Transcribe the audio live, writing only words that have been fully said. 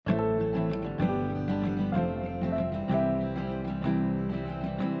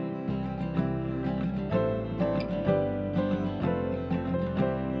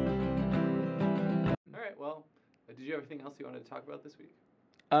anything else you wanted to talk about this week?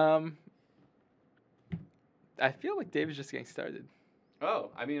 I feel like David's just getting started. Oh,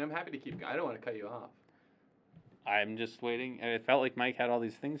 I mean, I'm happy to keep going. I don't want to cut you off. I'm just waiting. It felt like Mike had all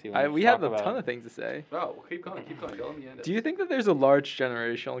these things he wanted We to have talk a about. ton of things to say. Oh, well, keep going. Don't let me end it. Do you think that there's a large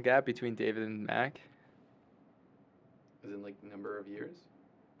generational gap between David and Mac? As in, like, number of years?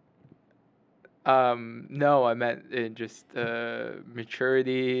 No, I meant in just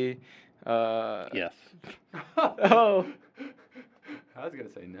maturity. Yes. Oh. I was gonna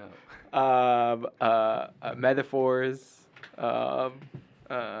say no. Metaphors.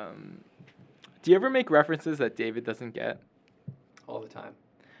 Do you ever make references that David doesn't get? All the time.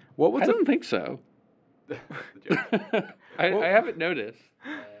 What was I don't think so. The joke. I haven't noticed.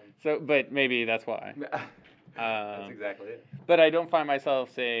 So, but maybe that's why. That's exactly it. But I don't find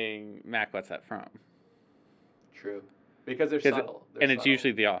myself saying, Mac, what's that from? True. Because they're subtle. They're And it's subtle.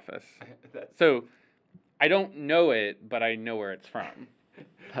 usually The Office. That's, So I don't know it, but I know where it's from.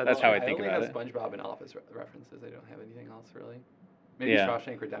 That's how I think about it. I only have SpongeBob and Office references. I don't have anything else really. Maybe Yeah.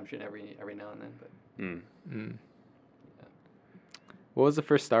 Shawshank Redemption every now and then, but Mm. What was the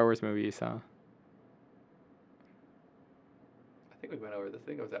first Star Wars movie you saw? I think we went over this. I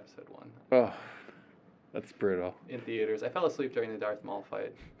think it was episode 1. Oh, that's brutal. In theaters. I fell asleep during the Darth Maul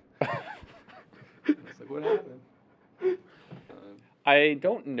fight. I was like, what happened? I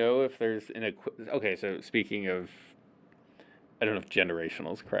don't know if there's an okay, so speaking of, I don't know if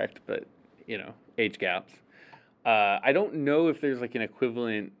generational is correct, but, age gaps. I don't know if there's, like, an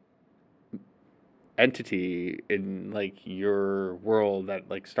equivalent entity in, like, your world that,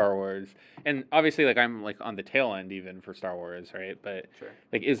 like, Star Wars, and obviously, like, I'm, like, on the tail end even for Star Wars, right? But, Sure.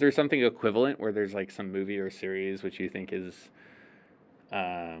 like, is there something equivalent where there's, like, some movie or series which you think is,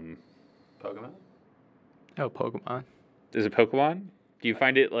 Pokemon? Oh, Pokemon. is it Pokemon? Do you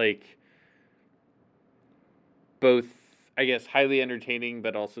find it, like, both, I guess, highly entertaining,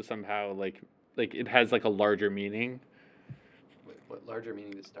 but also somehow, like it has, like, a larger meaning? What larger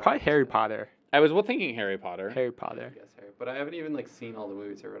meaning does Star Probably Wars Harry have? Potter. I was thinking Harry Potter. Harry Potter. Yes, Harry. But I haven't even, like, seen all the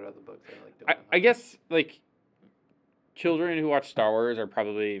movies or read all the books. Don't know. I guess, like, children who watch Star Wars are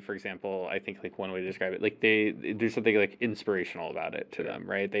probably, for example, I think, like, one way to describe it, like, there's something, like, inspirational about it to them,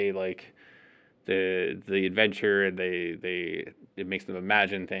 right? They, like, the adventure, and it makes them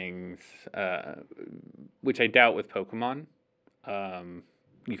imagine things, which I doubt with Pokemon.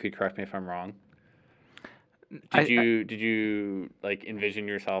 You could correct me if I'm wrong. Did you like envision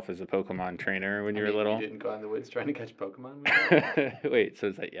yourself as a Pokemon trainer when you were little? You didn't go out in the woods trying to catch Pokemon? Wait, so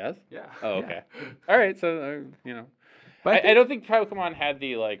is that yes? Yeah. Oh, okay. All right, so But I don't think Pokemon had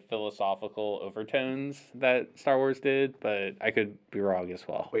the, like, philosophical overtones that Star Wars did, but I could be wrong as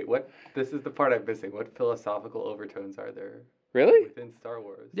well. Wait, what? This is the part I'm missing. What philosophical overtones are there Really? within Star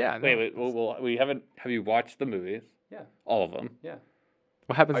Wars? Yeah. No, Wait. Well, we haven't. Have you watched the movies? Yeah. All of them. Yeah.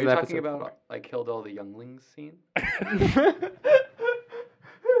 What happens Are in you episode talking about 4? I killed all the younglings scene?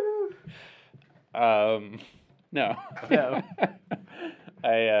 No. No.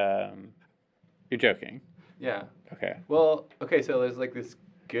 You're joking. Yeah. Okay. Well, okay, so there's like this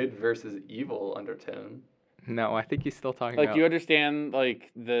good versus evil undertone. No, I think he's still talking Like, about. do you understand, like,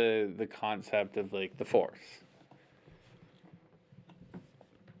 the concept of, like, the Force?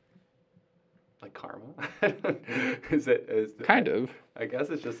 Like karma? Is it Kind of. I guess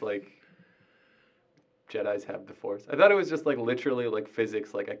it's just like Jedis have the Force. I thought it was just like literally like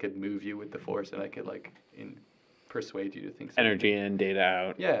physics, like I could move you with the Force and I could like persuade you to think something. Energy in, data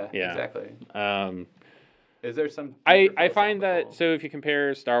out. Yeah, Yeah. exactly. Is there some I find that, philosophical- so if you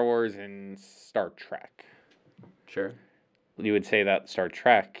compare Star Wars and Star Trek, Sure. you would say that Star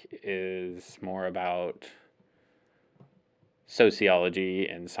Trek is more about sociology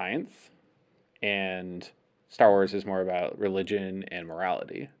and science, and Star Wars is more about religion and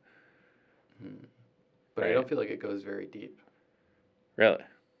morality. But I Right. don't feel like it goes very deep. Really?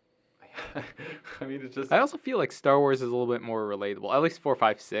 I mean, it's just I also feel like Star Wars is a little bit more relatable. At least 4,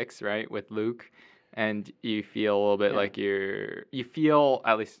 5, 6, right, with Luke, and you feel a little bit Yeah. like you feel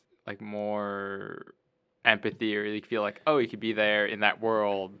at least like more empathy, or you feel like, oh, you could be there in that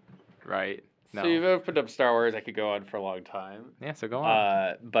world, right? No. So you've opened up Star Wars. I could go on for a long time. Yeah. So go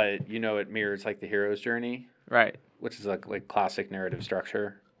on. But it mirrors, like, the hero's journey, Right. which is like classic narrative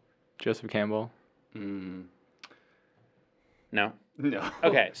structure. Joseph Campbell. Mm, No. no.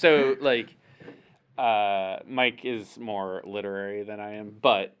 Okay, so, like, Mike is more literary than I am,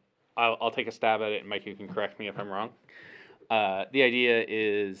 but I'll take a stab at it, and Mike, you can correct me if I'm wrong. The idea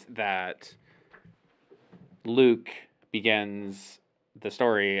is that Luke begins the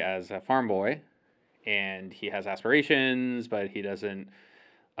story as a farm boy, and he has aspirations, but he doesn't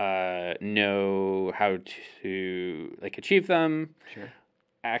know how to like achieve them, Sure.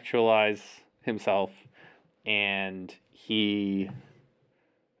 actualize himself, and he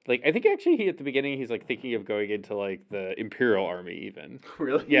like I think actually he at the beginning he's like thinking of going into like the Imperial Army even.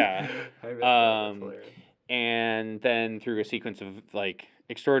 Really? Yeah. I missed that. That's Um, hilarious. And then through a sequence of like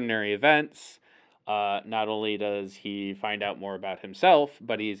extraordinary events, not only does he find out more about himself,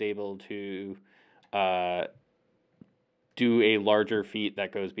 but he's able to uh, do a larger feat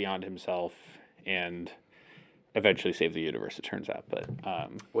that goes beyond himself and eventually save the universe. It turns out, but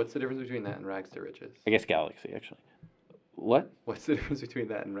What's the difference between that and rags to riches? I guess galaxy actually. What? What's the difference between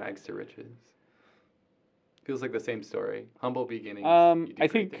that and rags to riches? Feels like the same story. Humble beginnings. You do I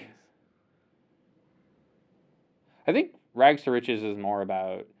great think things. I think rags to riches is more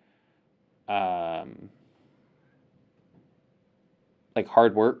about like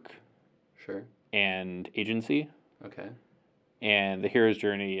hard work Sure. and agency. Okay. And the hero's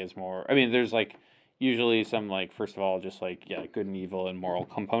journey is more I mean there's like usually some like first of all just like yeah good and evil and moral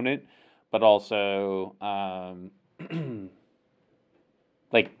component, but also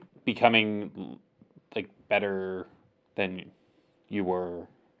like becoming like better than you were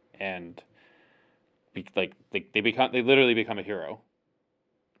and they literally become a hero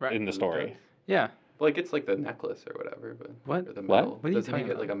Right. in the Who story. does? Yeah. Well, he gets like the necklace or whatever, but What? or the What? medal. What are you Doesn't he talking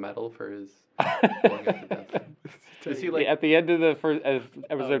get like about? a medal for his going up to death? Does he like? At the end of the first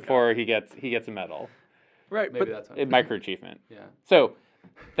episode God. 4 he gets a medal. Right. Maybe But that's what A I'm micro achievement. Yeah. So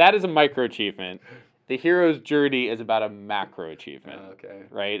that is a micro achievement. The hero's journey is about a macro achievement, Okay.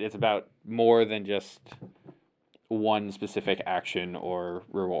 right? It's about more than just one specific action or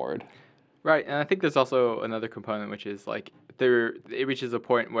reward. right, and I think there's also another component, which is like it reaches a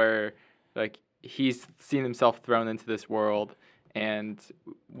point where like he's seen himself thrown into this world, and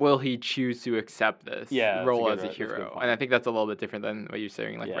will he choose to accept this Yeah, that's a role good as a that's a good hero? point. And I think that's a little bit different than what you're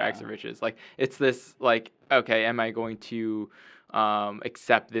saying, like rags Yeah. to riches. Like it's this like, okay, am I going to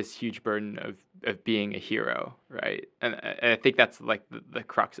accept this huge burden of being a hero, right? And I think that's like the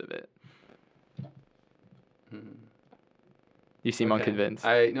crux of it. Hmm. You seem Okay. unconvinced.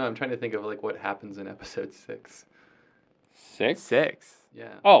 I'm trying to think of like what happens in episode 6. 6? 6.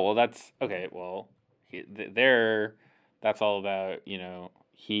 Yeah. Oh, well, that's okay. Well, that's all about,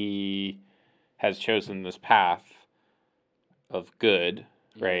 he has chosen this path of good,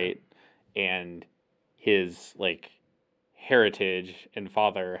 Yeah. right? And his like heritage and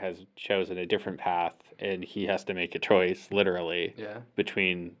father has chosen a different path, and he has to make a choice, literally, Yeah.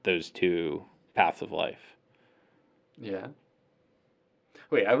 between those two paths of life. Yeah.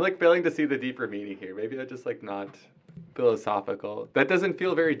 Wait, I'm like failing to see the deeper meaning here. Maybe I'm just like not philosophical. That doesn't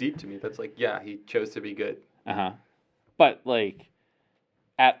feel very deep to me. That's like, yeah, he chose to be good. But like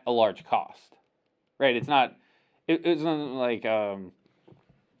at a large cost, right? It's not. It's not like I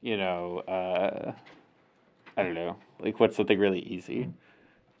don't know. Like what's something really easy?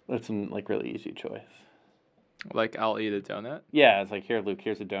 What's some like really easy choice? Like I'll eat a donut. Yeah, it's like here, Luke.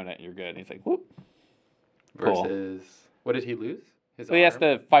 Here's a donut. And you're good. And he's like, whoop. Cool. Versus, what did he lose? His So he has arm?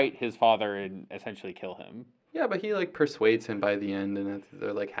 to fight his father and essentially kill him. Yeah, but he like persuades him by the end, and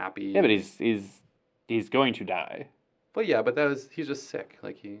they're like happy. Yeah, but he's going to die. But yeah, but he's just sick.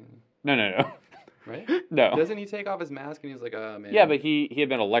 Like he, No. right? No. Doesn't he take off his mask and he's like, oh man. Yeah, but he had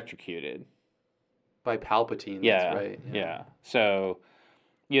been electrocuted. by Palpatine. Yeah. That's right. Yeah. So,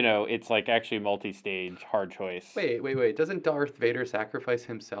 it's like actually multi-stage hard choice. Wait. Doesn't Darth Vader sacrifice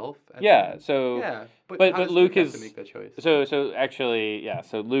himself? At the Yeah. end? So. Yeah, but but how does Luke have is- to make that choice. So actually, yeah.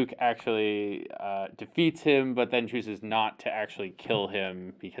 So Luke actually defeats him, but then chooses not to actually kill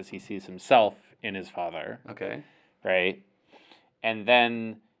him because he sees himself in his father, Okay. right? And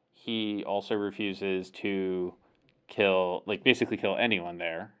then he also refuses to basically kill anyone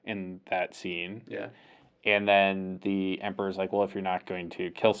there in that scene. Yeah. And then the Emperor's like, well, if you're not going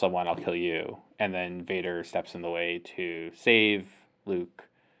to kill someone, I'll kill you. And then Vader steps in the way to save Luke,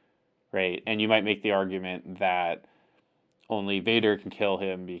 right? And you might make the argument that only Vader can kill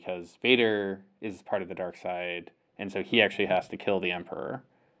him because Vader is part of the dark side, and so he actually has to kill the Emperor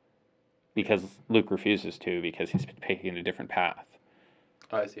because Luke refuses to because he's taking a different path.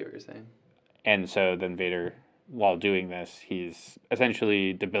 Oh, I see what you're saying. And so then Vader, while doing this, he's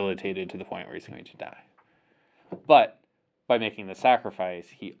essentially debilitated to the point where he's going to die. But by making the sacrifice,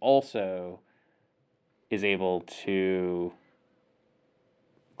 he also is able to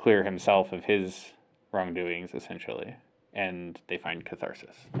clear himself of his wrongdoings, essentially. And they find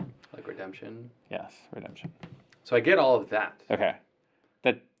catharsis. Like redemption. Yes, redemption. So I get all of that. Okay.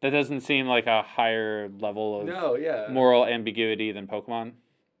 That doesn't seem like a higher level of No, yeah. moral ambiguity than Pokemon.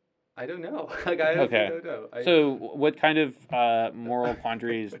 I don't know. Like I honestly Okay. don't know. So, what kind of moral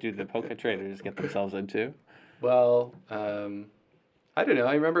quandaries do the Poké traders get themselves into? Well, I don't know.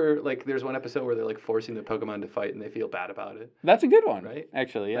 I remember like there's one episode where they're like forcing the Pokemon to fight and they feel bad about it. That's a good one, Right?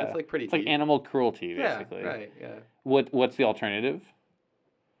 actually. Yeah, That's like pretty it's like deep. animal cruelty, Yeah, basically. right. Yeah. What's the alternative?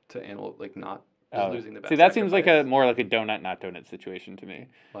 To animal like not just Oh, losing the best. see, that seems like a sacrifice. more like a donut, not donut situation to me.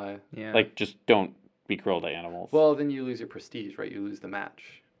 Why? Yeah. Like, just don't be cruel to animals. Well, then you lose your prestige, right? You lose the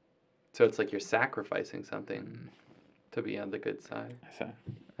match. So it's like you're sacrificing something to be on the good side. So,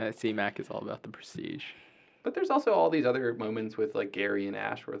 C-Mac is all about the prestige. But there's also all these other moments with like Gary and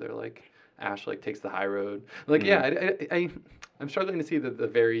Ash where they're like Ash like takes the high road. Like I'm struggling to see the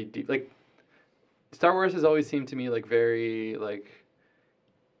very deep like Star Wars has always seemed to me like very like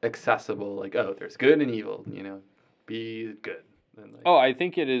accessible. Like oh, there's good and evil. You know, be good. And, like, oh, I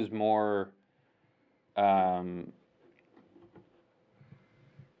think it is more,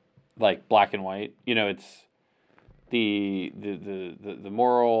 like black and white. You know, it's the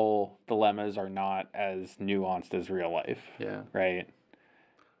moral dilemmas are not as nuanced as real life, yeah. right?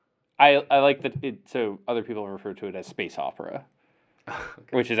 I like that it. So other people refer to it as space opera, Okay.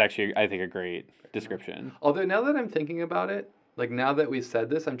 which is actually I think a great description. Although now that I'm thinking about it, like now that we've said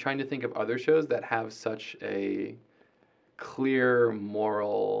this, I'm trying to think of other shows that have such a clear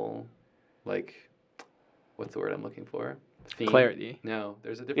moral, like, what's the word I'm looking for? Theme. Clarity. No,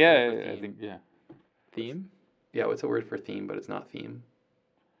 there's a different Yeah, word for I theme. think yeah. Theme? Yeah, what's the word for theme, but it's not theme?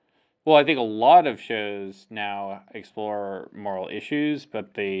 Well, I think a lot of shows now explore moral issues,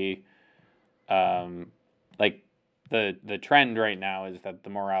 but they, like the trend right now is that the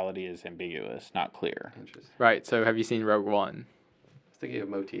morality is ambiguous, not clear. Interesting. Right. So have you seen Rogue One? I was thinking of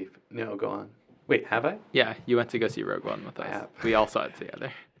motif. No, go on. Wait, have I? Yeah, you went to go see Rogue One with I us. have. We all saw it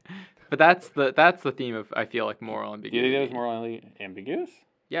together. But that's the theme of I feel like moral Do ambiguity. you think that was morally ambiguous?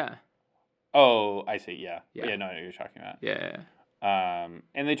 Yeah. Oh, I see. Yeah. Yeah. Yeah. No, I know what you're talking about. Yeah.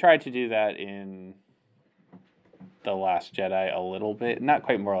 And they tried to do that in The Last Jedi a little bit. Not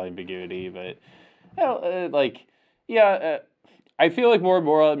quite moral ambiguity, but I feel like more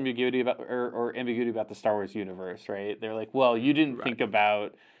moral ambiguity about or ambiguity about the Star Wars universe, right? They're like, well, you didn't Right. think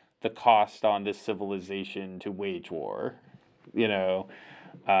about the cost on this civilization to wage war, you know,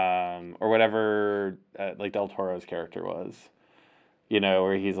 or whatever, like Del Toro's character was. You know,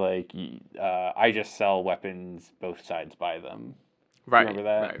 where he's like, I just sell weapons, both sides buy them. Right. remember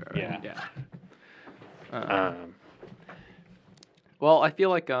that? Right. Yeah. Yeah. Well, I feel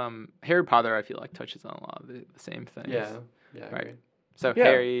like Harry Potter. I feel like touches on a lot of the same things. Yeah. Yeah. I Right. agree. So Yeah.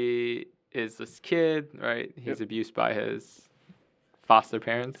 Harry is this kid, right? He's abused by his foster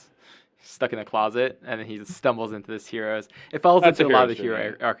parents. He's stuck in a closet, and then he stumbles into this hero's. It falls That's into a a lot of the hero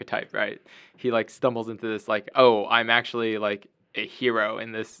hero story. archetype, right? He like stumbles into this like, oh, I'm actually like a hero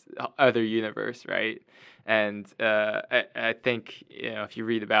in this other universe, right? And I think if you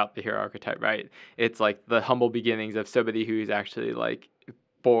read about the hero archetype, right, it's like the humble beginnings of somebody who's actually like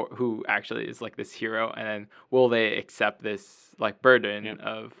who actually is like this hero, and then will they accept this like burden Yep.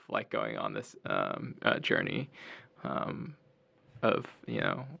 of like going on this journey of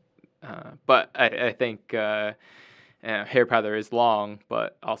but I think Harry Potter is long,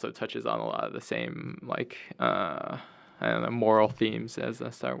 but also touches on a lot of the same like I don't know, moral themes as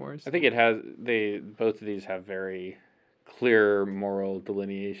Star Wars. I think it has. Both of these have very clear moral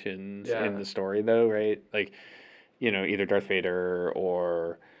delineations Yeah. in the story, though, right? Like, either Darth Vader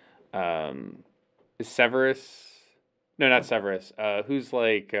or is Severus. No, not Severus. Who's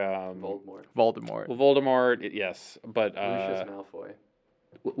like Voldemort. Voldemort. Well, Voldemort. Yes, but Lucius Malfoy.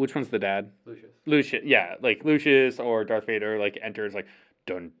 which one's the dad? Lucius. Lucius. Yeah, like Lucius or Darth Vader. Like enters like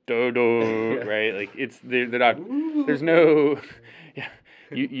dun dun dun. Yeah. Right. Like they're not. There's no. Yeah.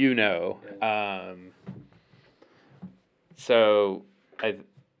 You know. Yeah. So,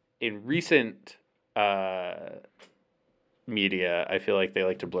 in recent media, I feel like they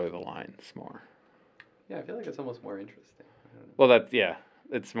like to blur the lines more. Yeah, I feel like it's almost more interesting. I don't know. Well,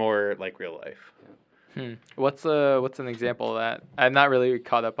 it's more like real life. What's an example of that? I'm not really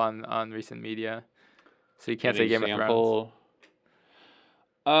caught up on recent media, so you can't say Game of Thrones.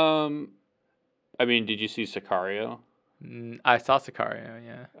 I mean, did you see Sicario? I saw Sicario.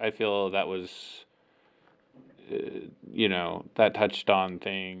 Yeah. I feel that was, that touched on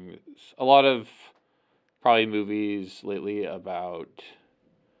things. A lot of probably movies lately about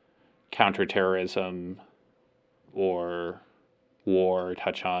counterterrorism or war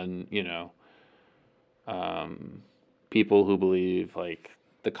touch on, people who believe like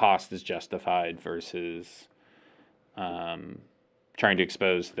the cost is justified versus trying to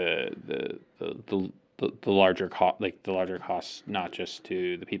expose the the larger costs, not just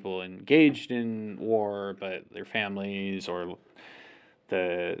to the people engaged in war, but their families or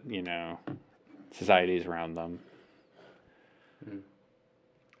the societies around them.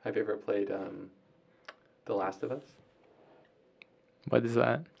 Have you ever played The Last of Us? What is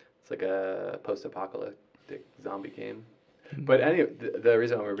that? It's like a post-apocalyptic zombie game. But anyway, the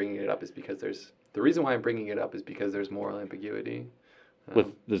reason why we're bringing it up is because there's moral ambiguity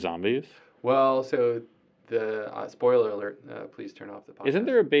With the zombies? Well, so the spoiler alert. Please turn off the podcast. Isn't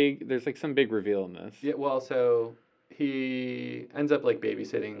there there's like some big reveal in this? Yeah. Well, so he ends up like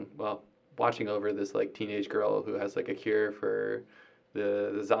babysitting. Well, watching over this like teenage girl who has like a cure for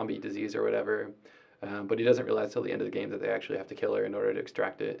the zombie disease or whatever. But he doesn't realize till the end of the game that they actually have to kill her in order to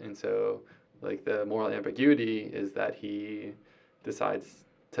extract it. And so, like, the moral ambiguity is that he decides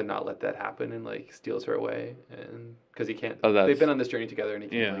to not let that happen and like steals her away, and because he can't. They've been on this journey together, and he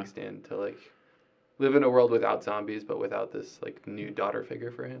can't like stand to like live in a world without zombies, but without this like new daughter figure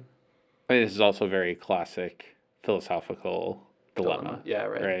for him. I mean, this is also very classic philosophical dilemma. Yeah.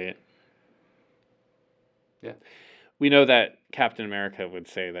 Right. Right. Yeah. We know that Captain America would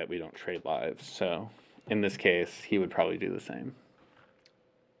say that we don't trade lives, so in this case, he would probably do the same.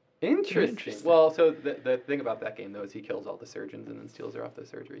 Interesting. Well, so the thing about that game, though, is he kills all the surgeons and then steals her off the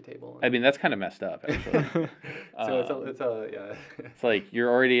surgery table. I mean, that's kind of messed up, actually. So yeah. It's like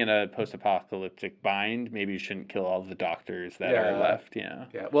you're already in a post-apocalyptic bind. Maybe you shouldn't kill all the doctors that are left. Yeah.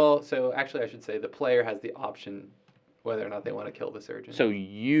 Yeah. Well, so actually, I should say the player has the option whether or not they want to kill the surgeon. So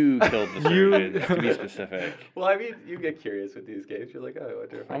you killed the surgeon, to be specific. Well, I mean, you get curious with these games. You're like, oh,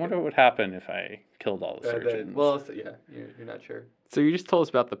 I wonder what would happen if I killed all the surgeons. You're not sure. So you just told us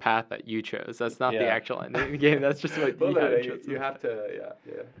about the path that you chose. That's not the actual ending of the game. That's just what you have to,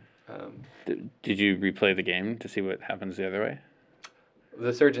 Did you replay the game to see what happens the other way?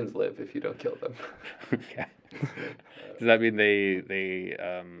 The surgeons live if you don't kill them. Okay. Does that mean they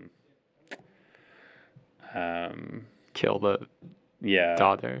kill the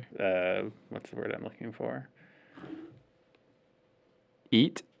daughter? What's the word I'm looking for?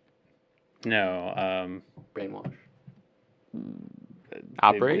 Eat? No. Brainwash.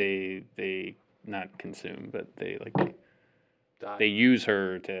 Operate? They not consume, but they Die. They use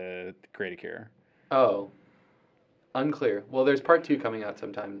her to create a cure. Oh. Unclear. Well, there's part 2 coming out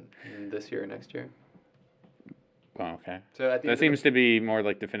sometime this year or next year. Oh, okay. So at the that seems to be more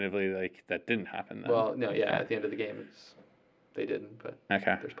like definitively like that didn't happen then. Well, no, at the end of the game, they didn't, but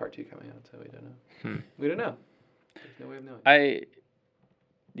okay. There's part 2 coming out, so we don't know. We don't know. There's no way of knowing.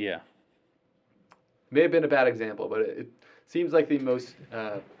 May have been a bad example, but it seems like the most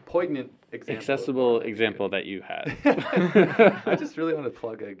poignant example. Accessible example that you had. I just really want to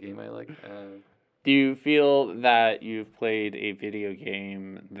plug a game I like. Do you feel that you've played a video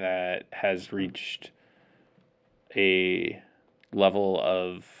game that has reached a level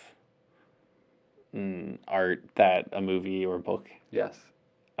of art that a movie or book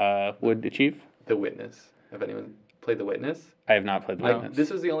would achieve? The Witness. Have anyone played The Witness? I have not played The Witness.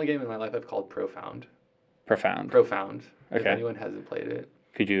 This is the only game in my life I've called profound. Profound. If anyone hasn't played it.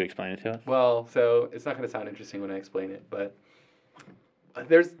 Could you explain it to us? Well, so it's not going to sound interesting when I explain it, but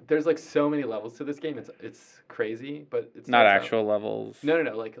there's like so many levels to this game. It's crazy, but it's not actual levels. No,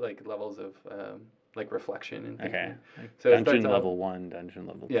 like levels of like reflection and things. Okay. So dungeon level 1, dungeon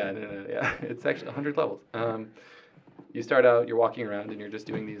level 2. Yeah. It's actually 100 levels. You start out, you're walking around, and you're just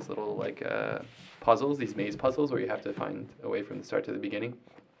doing these little like puzzles, these maze puzzles, where you have to find a way from the start to the beginning.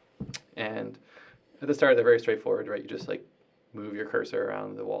 And at the start, they're very straightforward, right? You just like move your cursor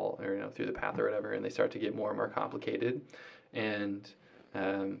around the wall or through the path or whatever, and they start to get more and more complicated. And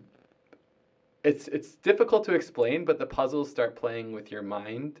it's difficult to explain, but the puzzles start playing with your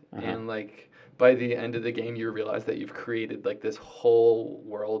mind, and like by the end of the game, you realize that you've created like this whole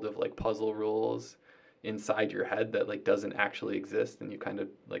world of like puzzle rules inside your head that like doesn't actually exist, and you kind of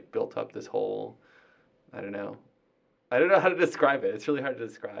like built up this whole, I don't know how to describe it. It's really hard to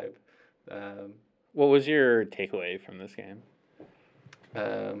describe. What was your takeaway from this game?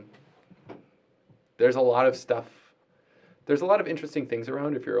 There's a lot of stuff. There's a lot of interesting things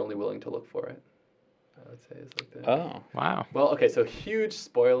around if you're only willing to look for it. I would say is like the. Oh, wow. Well, okay, so huge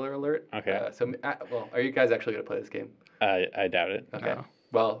spoiler alert. Okay. Are you guys actually going to play this game? I doubt it. Okay. No.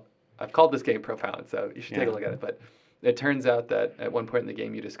 Well, I've called this game Profound, so you should take a look at it. But it turns out that at one point in the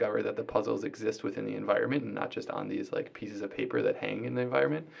game, you discover that the puzzles exist within the environment and not just on these like pieces of paper that hang in the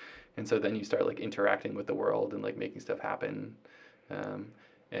environment. And so then you start like interacting with the world and like making stuff happen.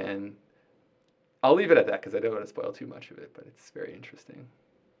 And I'll leave it at that because I don't want to spoil too much of it, but it's very interesting.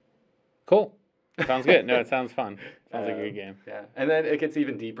 Cool. Sounds good. No, it sounds fun. Sounds like a good game. Yeah. And then it gets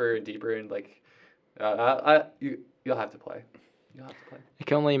even deeper and deeper, and like You'll have to play. You'll have to play. I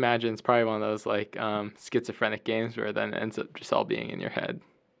can only imagine it's probably one of those like schizophrenic games where then it ends up just all being in your head.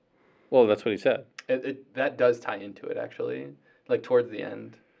 Well, that's what he said. That does tie into it actually. Like towards the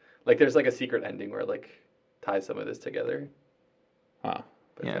end, like there's like a secret ending where like ties some of this together. Wow.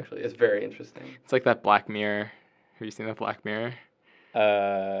 But Yeah. it's very interesting. It's like that Black Mirror. Have you seen that Black Mirror?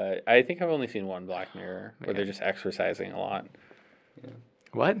 I think I've only seen one Black Mirror where Okay. they're just exercising a lot.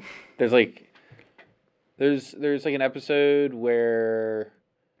 What? There's like an episode where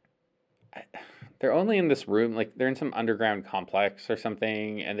they're only in this room, like they're in some underground complex or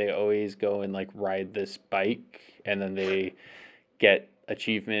something, and they always go and like ride this bike, and then they get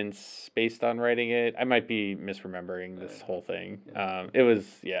achievements based on riding it. I might be misremembering this whole thing. It was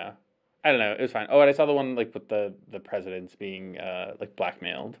I don't know. It was fine. Oh, and I saw the one like with the presidents being like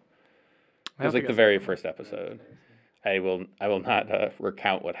blackmailed. It was like the very first episode. I will not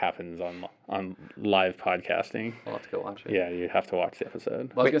recount what happens on live podcasting. I'll have to go watch it. Yeah, you have to watch the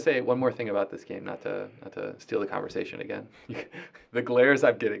episode. Well, I was gonna say one more thing about this game, not to steal the conversation again. The glares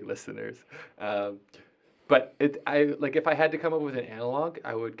I'm getting, listeners. But if I had to come up with an analog,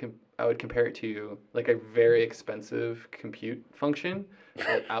 I would compare it to like a very expensive compute function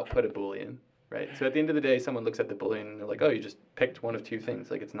that output a boolean, right? So at the end of the day, someone looks at the boolean and they're like, oh, you just picked one of two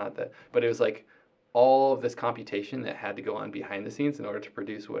things. Like it's not that, but it was like all of this computation that had to go on behind the scenes in order to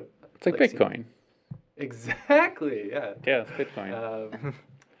produce what. It's like Bitcoin. Exactly. Yeah. Yeah, it's Bitcoin.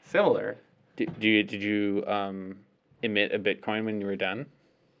 Similar. Did you emit a Bitcoin when you were done?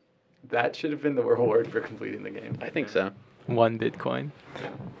 That should have been the reward for completing the game. I think so. 1 Bitcoin.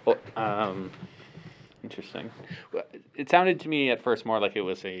 Well, interesting. It sounded to me at first more like it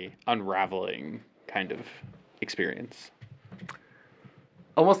was a unraveling kind of experience.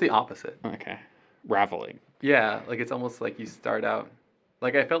 Almost the opposite. Okay. Raveling. Yeah, like it's almost like you start out.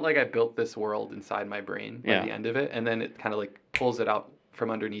 Like I felt like I built this world inside my brain by Yeah. the end of it, and then it kind of like pulls it out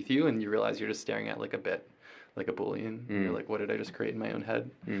from underneath you, and you realize you're just staring at like a bit, like a boolean. And you're like, what did I just create in my own head?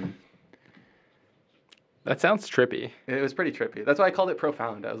 That sounds trippy. It was pretty trippy. That's why I called it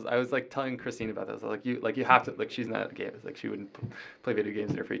profound. I was like telling Christine about this. I was like you have to, like, she's not a gamer. Like she wouldn't play video games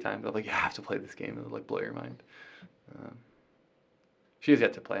in her free time. But I'm like, you have to play this game. It'll like blow your mind. She has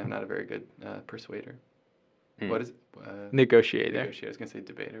yet to play. I'm not a very good persuader. What is it? Negotiator. Negotiator. I was gonna say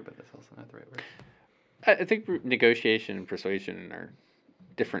debater, but that's also not the right word. I think negotiation and persuasion are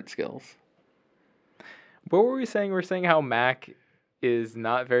different skills. What were we saying? We're saying how Mac is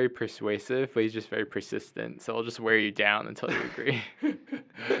not very persuasive, but he's just very persistent. So he'll just wear you down until you agree.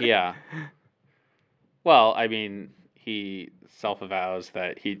 Yeah. Well, I mean, he self-avows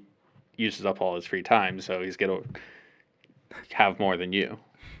that he uses up all his free time, so he's going to have more than you.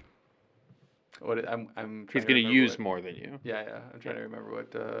 I'm He's going to use more than you. Yeah. I'm trying to remember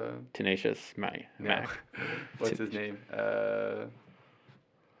what. Tenacious Mac. What's his name?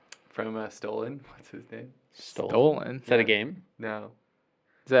 From Stolen. What's his name? Stolen. Is that a game? No.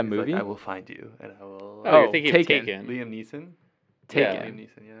 Is that a He's like, movie? I will find you, and I will. Oh, you're thinking Taken. of Taken. Liam Neeson. Taken. Yeah, Liam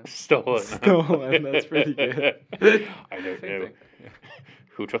Neeson. Yeah. Stolen. Stolen, that's pretty good. I don't Same know thing.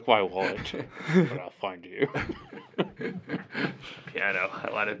 who took my wallet, but I'll find you. Piano. I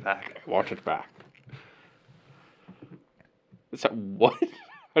want it back. I want it back. So what?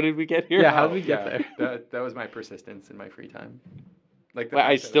 How did we get here? Yeah, how did we get there? That was my persistence in my free time. Like the Well, I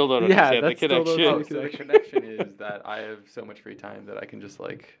fact that- still don't Yeah, understand the that's still connection. those- Oh, so the connection is that I have so much free time that I can just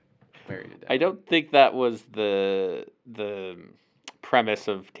like marry you down. I don't think that was the premise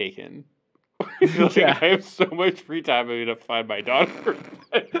of Taken. Like, Yeah. I have so much free time, I'm gonna find my daughter.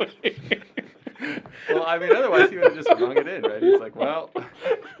 Well, I mean, otherwise he would have just rung it in, right? He's like, well,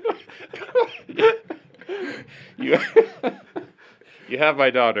 you have my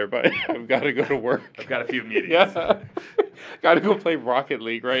daughter, but I've got to go to work. I've got a few meetings. Yeah, got to go play Rocket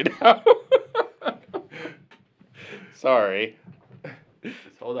League right now. Sorry. Just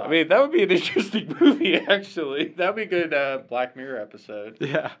hold on. I mean, that would be an interesting movie, actually. That would be a good Black Mirror episode.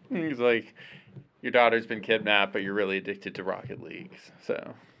 Yeah. He's like, your daughter's been kidnapped, but you're really addicted to Rocket League.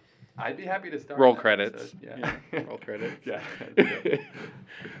 So, I'd be happy to start. roll that credits. episode. Yeah. Roll credits. Yeah.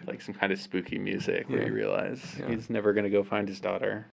 Like some kind of spooky music where Yeah. you realize Yeah. he's never going to go find his daughter.